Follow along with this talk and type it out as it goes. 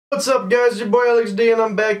What's up guys, it's your boy Alex D and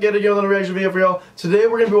I'm back yet again with another reaction video for y'all. Today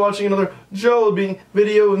we're going to be watching another Jollibee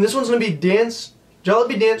video and this one's going to be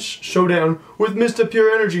Jollibee Dance Showdown with Mr.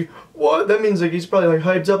 Pure Energy. What? That means like he's probably like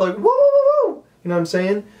hyped up like woo woo woo. You know what I'm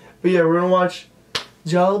saying? But yeah, we're going to watch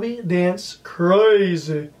Jollibee Dance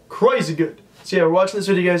crazy good. So yeah, we're watching this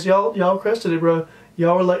video guys. Y'all crested it, bro.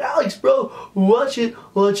 Y'all were like, Alex bro, watch it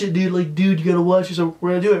dude, like dude you gotta watch it. So we're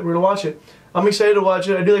going to do it, we're going to watch it. I'm excited to watch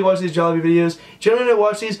it. I do like watching these Jollibee videos. Generally when I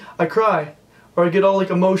watch these, I cry. Or I get all like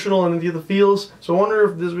emotional and get the feels. So I wonder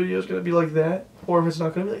if this video is going to be like that. Or if it's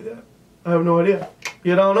not going to be like that. I have no idea.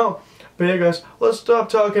 You don't know. But yeah guys, let's stop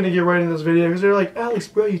talking and get right into this video. Because they're like, Alex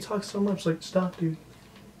bro, you talk so much. Like, stop dude.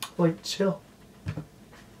 Like, chill.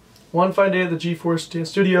 One fine day at the G-Force Dance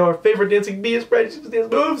Studio. Our favorite dancing bee is practicing his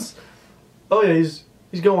dance moves. Oh yeah, he's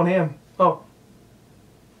going ham. Oh.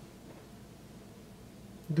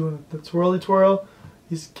 Doing the twirly twirl.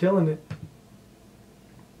 He's killing it.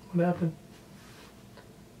 What happened?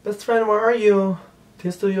 Best friend, where are you?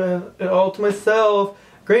 Dance studio all to myself.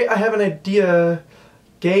 Great, I have an idea.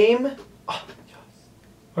 Game. Oh, yes.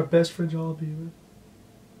 Our best friend Jollibee.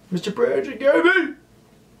 Mr. Project Gaming!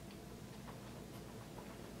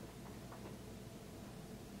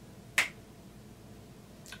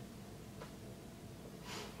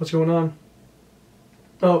 What's going on?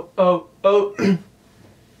 Oh.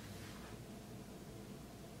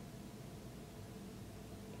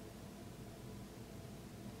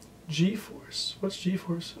 G-Force. What's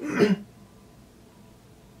G-Force? That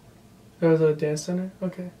was a dance center?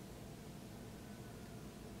 Okay.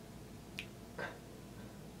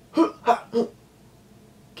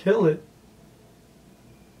 Kill it.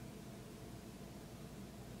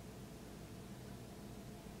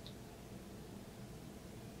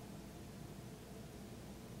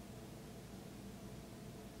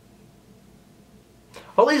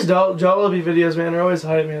 All these Jollibee videos, man, are always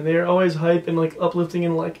hype, man. They are always hype and like uplifting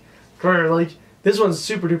and like this one's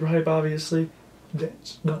super duper hype, obviously.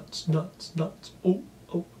 Dance, nuts. Oh,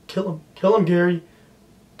 kill him, Gary.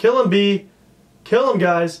 Kill him, B. Kill him,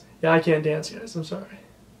 guys. Yeah, I can't dance, guys. I'm sorry.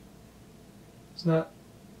 It's not.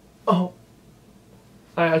 Oh,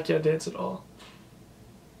 I can't dance at all.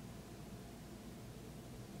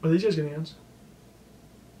 Are these guys gonna dance?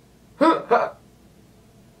 Huh!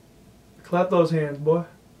 Clap those hands, boy.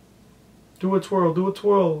 Do a twirl, do a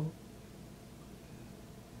twirl.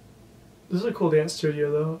 This is a cool dance studio,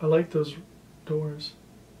 though. I like those doors.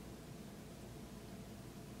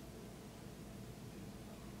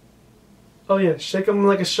 Oh yeah, shake them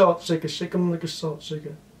like a salt shaker. Shake them like a salt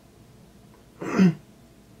shaker. That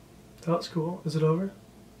was cool. Is it over?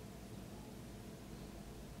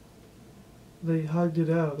 They hugged it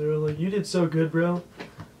out. They were like, you did so good, bro.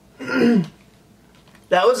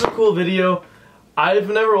 That was a cool video. I've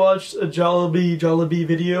never watched a Jollibee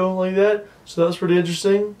video like that, so that was pretty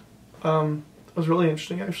interesting. That was really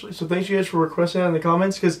interesting, actually. So thanks you guys for requesting that in the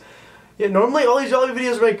comments, because yeah, normally all these Jollibee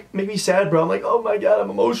videos make me sad, bro. I'm like, oh my god, I'm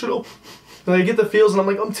emotional. And I get the feels, and I'm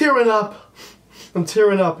like, I'm tearing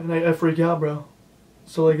up, and I freak out, bro.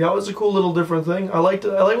 So like that was a cool little different thing. I like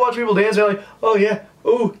watching people dance. And I'm like, oh yeah,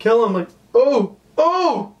 oh kill him, like oh.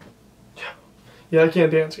 Yeah, I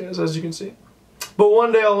can't dance, guys, as you can see. But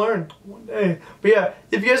one day I'll learn. One day. But yeah,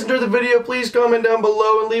 if you guys enjoyed the video, please comment down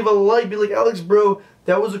below and leave a like. Be like, Alex, bro,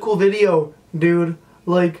 that was a cool video, dude.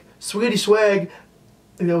 Like, sweetie swag.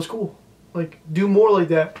 Like, that was cool. Like, do more like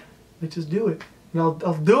that. Like, just do it. And I'll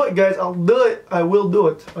do it, guys. I'll do it. I will do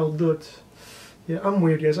it. I'll do it. Yeah, I'm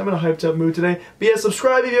weird, guys. I'm in a hyped up mood today. But yeah,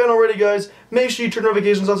 subscribe if you haven't already, guys. Make sure you turn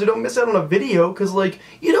notifications on so you don't miss out on a video, because, like,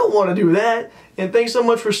 you don't want to do that. And thanks so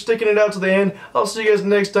much for sticking it out to the end. I'll see you guys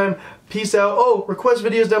next time. Peace out. Oh, request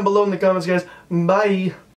videos down below in the comments, guys. Bye.